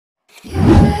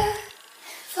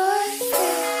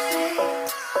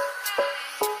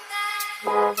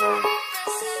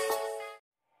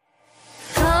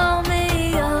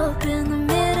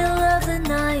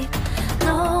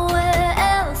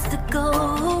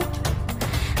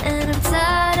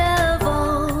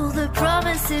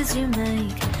choices you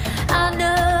make. I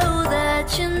know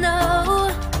that you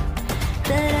know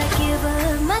that I give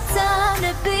up my time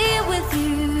to be with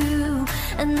you,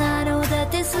 and I know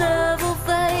that this love will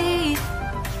fade.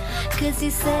 'Cause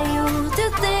you say you'll do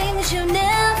things you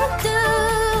never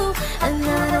do, and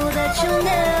I know that you'll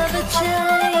never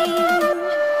change.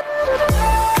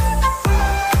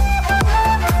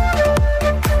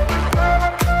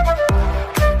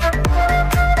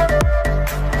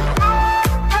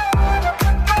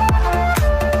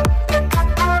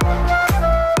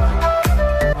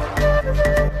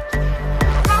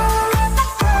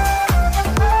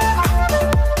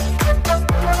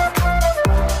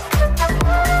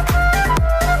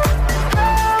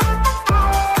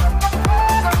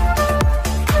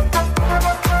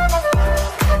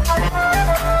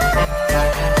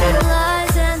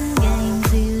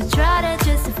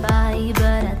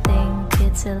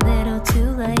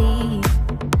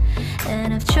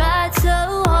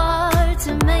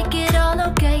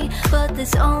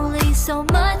 There's only so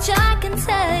much I can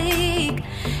take,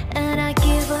 and I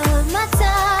give up my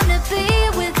time to be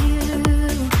with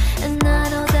you, and I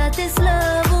know that this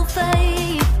love will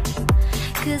fade.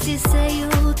 'Cause you say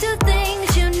you'll do things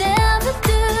you never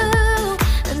do,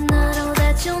 and I know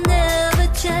that you'll never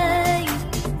change.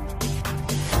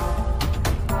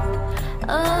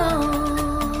 Oh,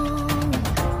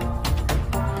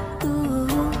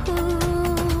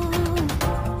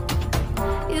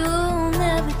 you'll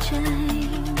never change.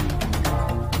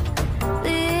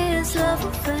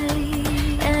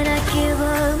 And I give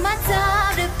up my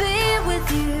time to be with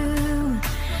you.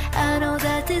 I know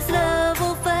that this love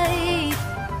will fade.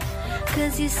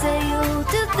 'Cause you say you'll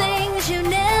do things you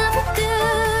never do.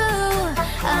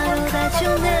 I know that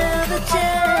you'll never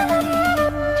change.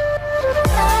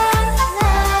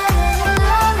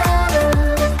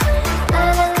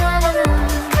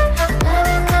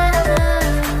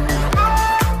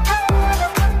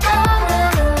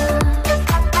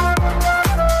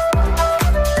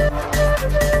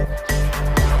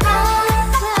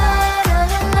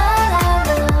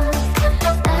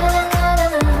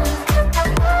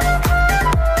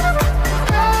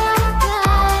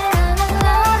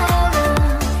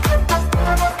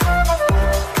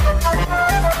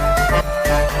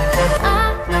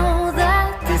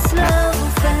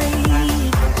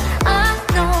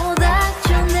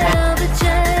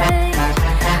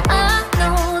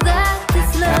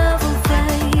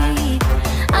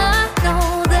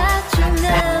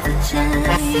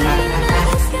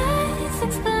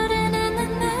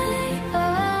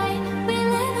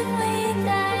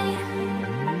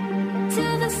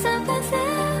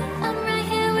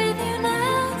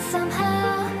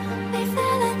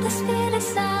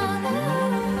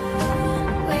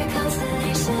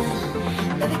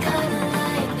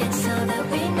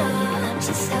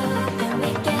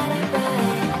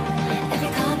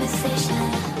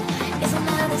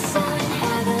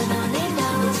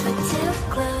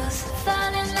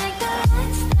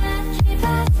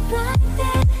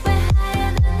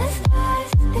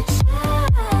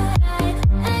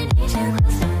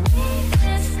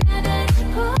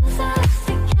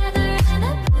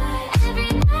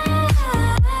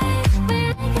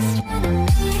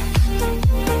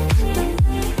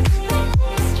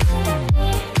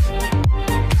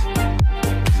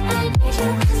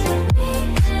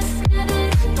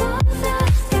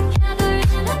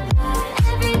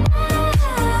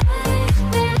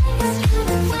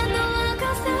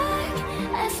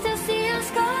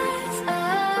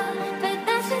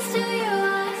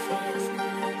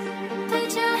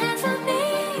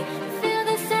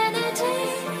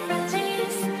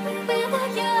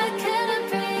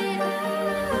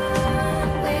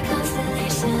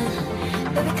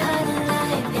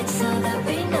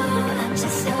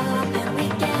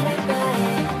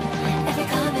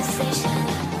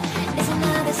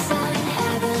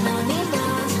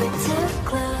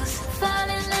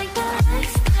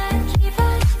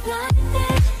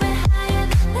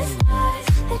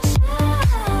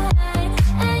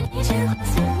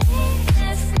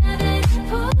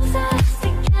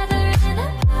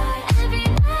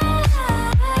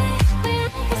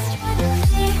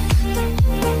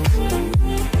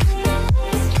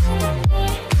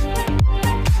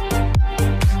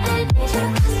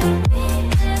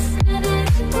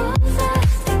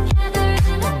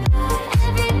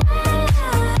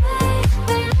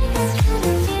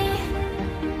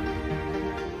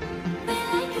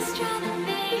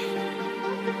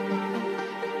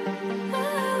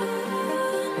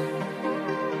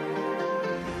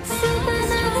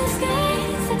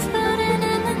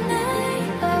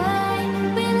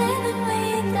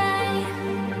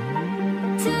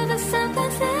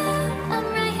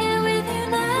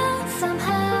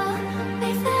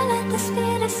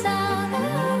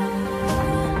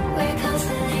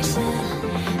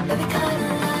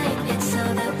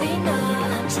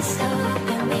 Just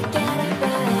hoping we get it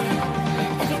right.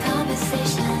 Every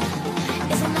conversation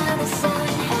is another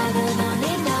sign. Heaven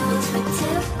only knows we're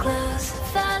too close.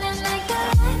 Falling like the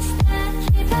lights that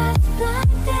keep us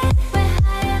blinded. We're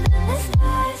higher than the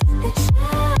stars that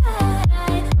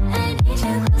shine. I need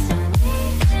you close to me.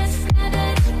 This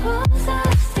gravity pulls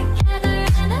us together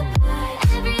and apart.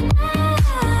 Every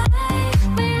night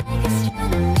we're like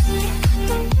astronomy.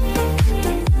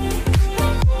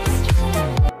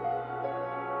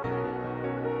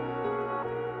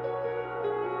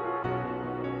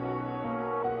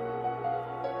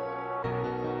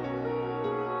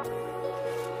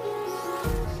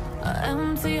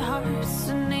 Empty hearts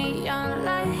and neon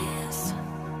lights,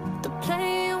 they're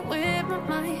playing with my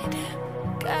mind.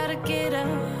 Gotta get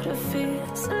out of here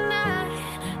tonight.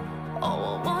 Oh,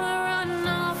 I want